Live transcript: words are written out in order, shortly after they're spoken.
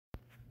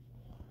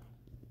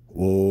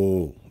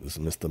Whoa, it's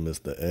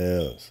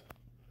MrMisterL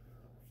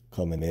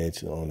coming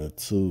at you on a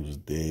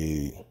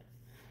Tuesday.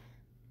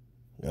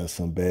 Got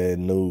some bad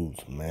news,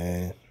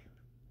 man.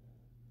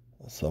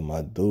 I saw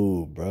my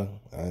dude, bro,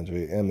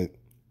 Emmett,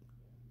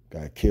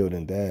 got killed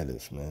in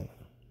Dallas, man.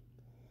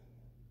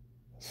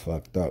 It's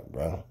fucked up,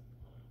 bro.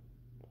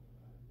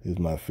 He's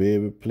my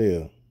favorite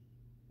player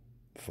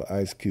for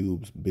Ice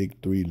Cube's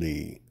Big 3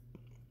 League.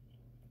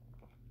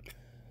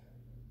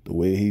 The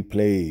way he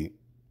played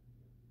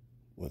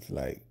was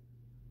like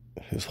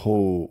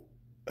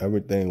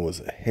everything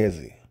was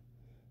hazy.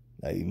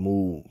 Like he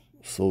moved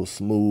so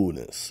smooth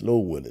and slow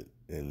with it,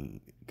 and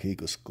he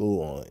could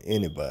score on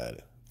anybody.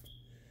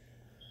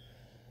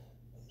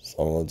 So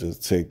I'm gonna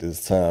just take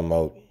this time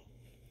out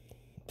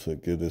to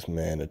give this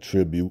man a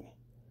tribute.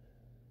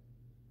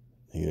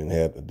 He didn't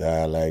have to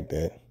die like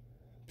that.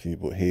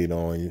 People hate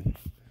on you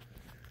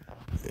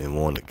and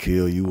want to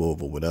kill you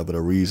over whatever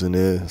the reason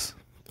is.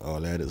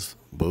 All that is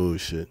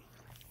bullshit.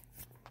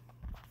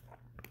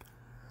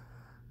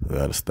 We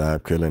gotta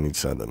stop killing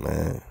each other,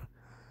 man.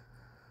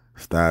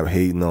 Stop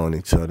hating on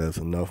each other. There's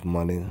enough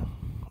money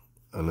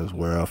in this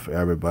world for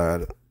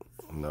everybody.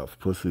 Enough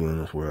pussy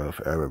in this world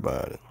for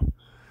everybody.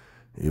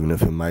 Even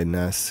if it might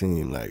not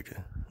seem like it,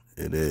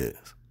 it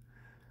is.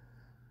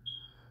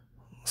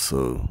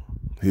 So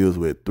he was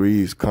with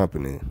Three's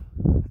company,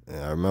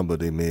 and I remember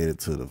they made it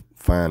to the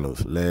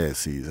finals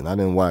last season. I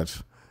didn't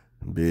watch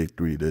Big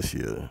 3 this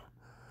year.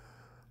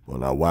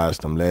 When I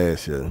watched him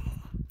last year,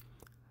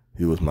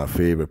 he was my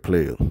favorite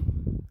player.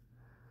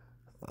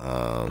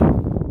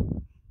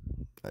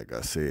 Like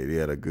I said, he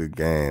had a good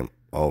game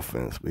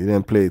offense, but he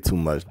didn't play too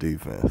much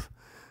defense.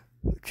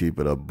 To keep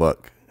it a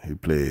buck, he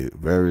played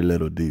very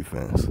little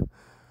defense.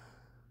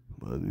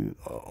 But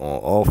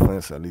on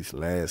offense, at least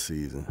last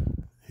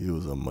season, he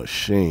was a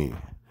machine.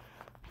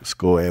 He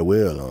score at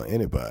will on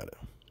anybody.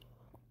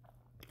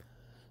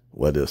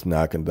 Whether it's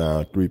knocking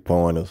down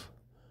three-pointers,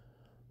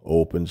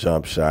 open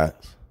jump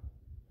shots,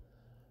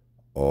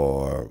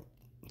 or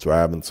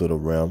driving to the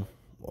rim,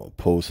 or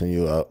posting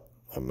you up,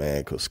 a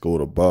man could score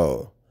the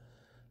ball,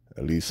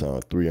 at least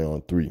on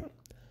 3-on-3.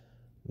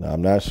 Now,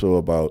 I'm not sure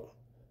about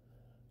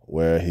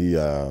where he,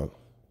 his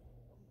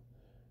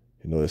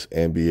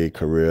NBA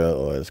career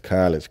or his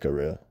college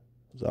career.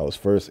 I was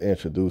first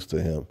introduced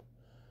to him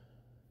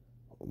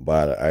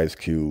by the Ice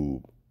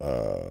Cube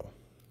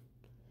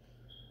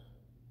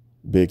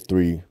Big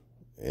 3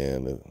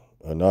 in the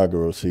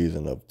inaugural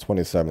season of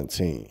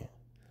 2017.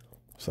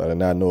 So I did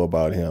not know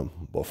about him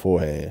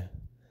beforehand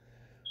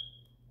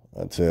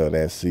until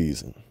that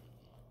season.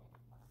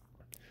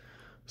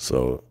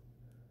 So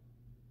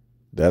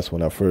that's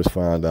when I first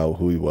found out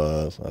who he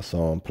was. I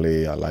saw him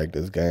play. I liked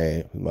his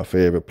game. He's my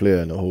favorite player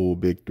in the whole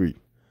Big 3.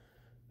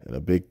 And the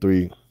Big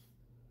 3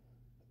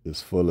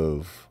 is full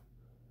of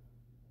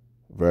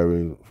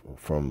ranging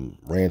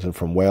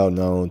from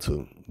well-known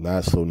to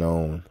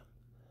not-so-known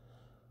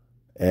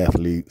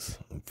athletes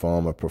and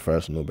former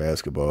professional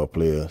basketball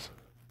players,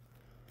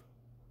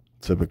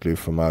 typically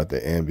from out the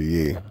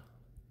NBA.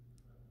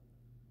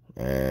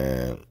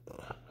 And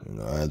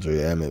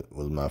Emmett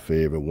was my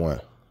favorite one.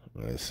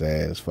 It's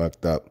sad, it's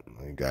fucked up.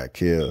 He got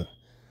killed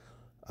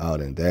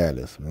out in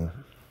Dallas, man.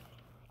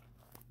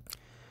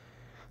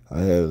 I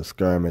had a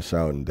skirmish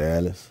out in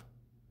Dallas.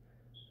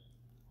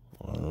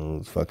 It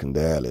was fucking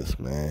Dallas,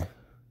 man.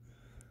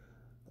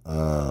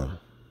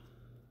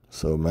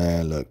 So,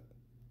 man, look,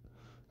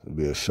 it'll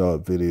be a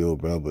short video,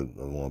 bro, but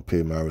I want to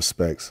pay my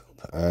respects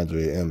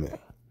to Emmett.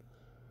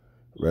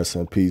 Rest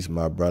in peace,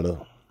 my brother.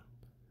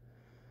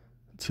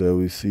 Till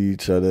we see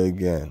each other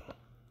again.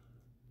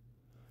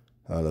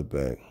 Holla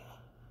back.